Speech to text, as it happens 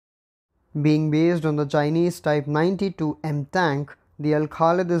Being based on the Chinese Type 92M tank, the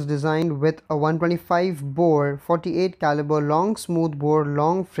Khalid is designed with a 125 bore, 48 caliber long smooth bore,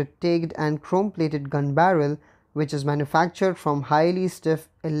 long fritaged and chrome-plated gun barrel, which is manufactured from highly stiff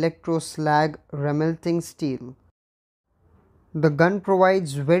electroslag remelting steel. The gun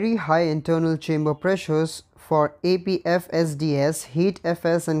provides very high internal chamber pressures for APF-SDS, heat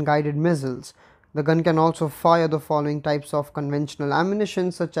FS and guided missiles. The gun can also fire the following types of conventional ammunition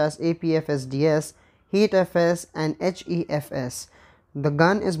such as APF-SDS, heat FS and HEFS. The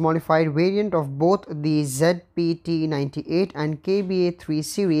gun is modified variant of both the ZPT-98 and KBA-3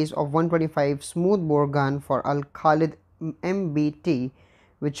 series of 125 smoothbore gun for Al-Khalid MBT,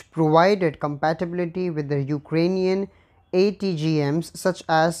 which provided compatibility with the Ukrainian ATGMs such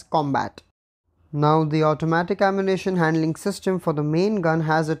as Combat. Now the automatic ammunition handling system for the main gun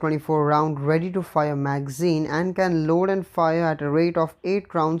has a 24 round ready to fire magazine and can load and fire at a rate of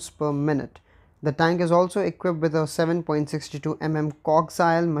 8 rounds per minute. The tank is also equipped with a 7.62 mm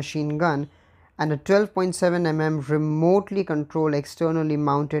coaxial machine gun and a 12.7 mm remotely controlled externally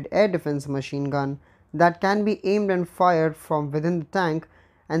mounted air defense machine gun that can be aimed and fired from within the tank,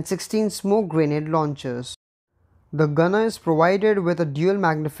 and 16 smoke grenade launchers. The gunner is provided with a dual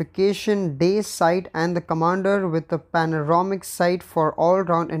magnification day sight and the commander with a panoramic sight for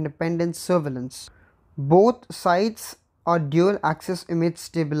all-round independent surveillance. Both sights are dual axis image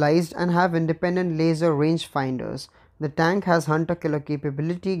stabilized and have independent laser rangefinders. The tank has hunter-killer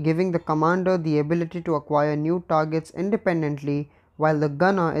capability, giving the commander the ability to acquire new targets independently while the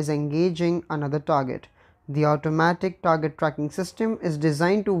gunner is engaging another target. The automatic target tracking system is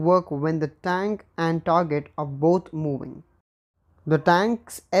designed to work when the tank and target are both moving. The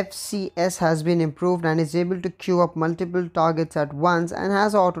tank's FCS has been improved and is able to queue up multiple targets at once and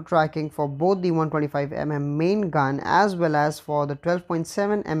has auto tracking for both the 125mm main gun as well as for the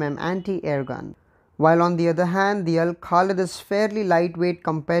 12.7mm anti-air gun. While on the other hand, the Khalid is fairly lightweight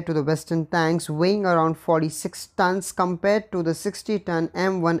compared to the Western tanks, weighing around 46 tons compared to the 60-ton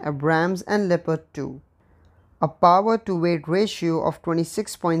M1 Abrams and Leopard 2. A power to weight ratio of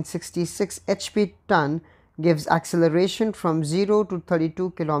 26.66 HP/ton gives acceleration from 0 to 32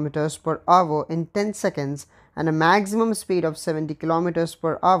 km per hour in 10 seconds and a maximum speed of 70 km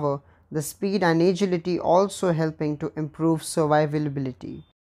per hour, the speed and agility also helping to improve survivability.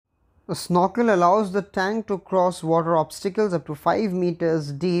 A snorkel allows the tank to cross water obstacles up to 5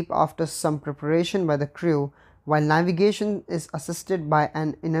 meters deep after some preparation by the crew, while navigation is assisted by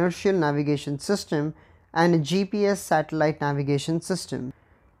an inertial navigation system and a GPS satellite navigation system.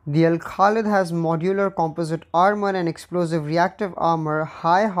 The Khalid has modular composite armor and explosive reactive armor,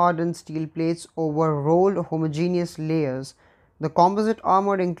 high hardened steel plates over rolled homogeneous layers. The composite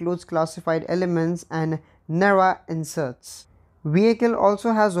armor includes classified elements and NERA inserts. Vehicle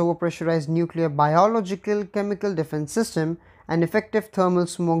also has overpressurized nuclear biological chemical defense system, an effective thermal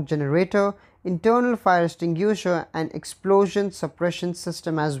smoke generator, internal fire extinguisher and explosion suppression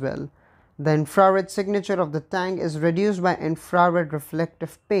system as well. The infrared signature of the tank is reduced by infrared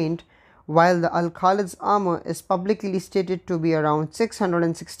reflective paint, while the Khalid's armor is publicly stated to be around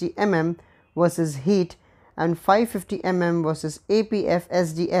 660 mm versus heat and 550 mm versus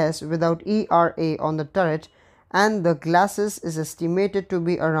APF-SDS without ERA on the turret, and the glasses is estimated to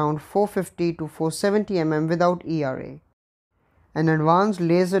be around 450 to 470 mm without ERA. An advanced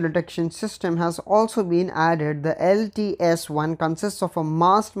laser detection system has also been added. The LTS-1 consists of a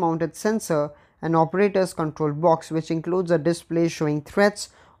mast-mounted sensor and operator's control box, which includes a display showing threats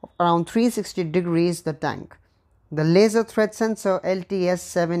of around 360 degrees the tank. The laser threat sensor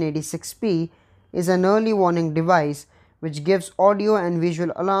LTS-786P is an early warning device which gives audio and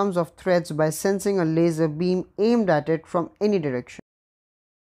visual alarms of threats by sensing a laser beam aimed at it from any direction.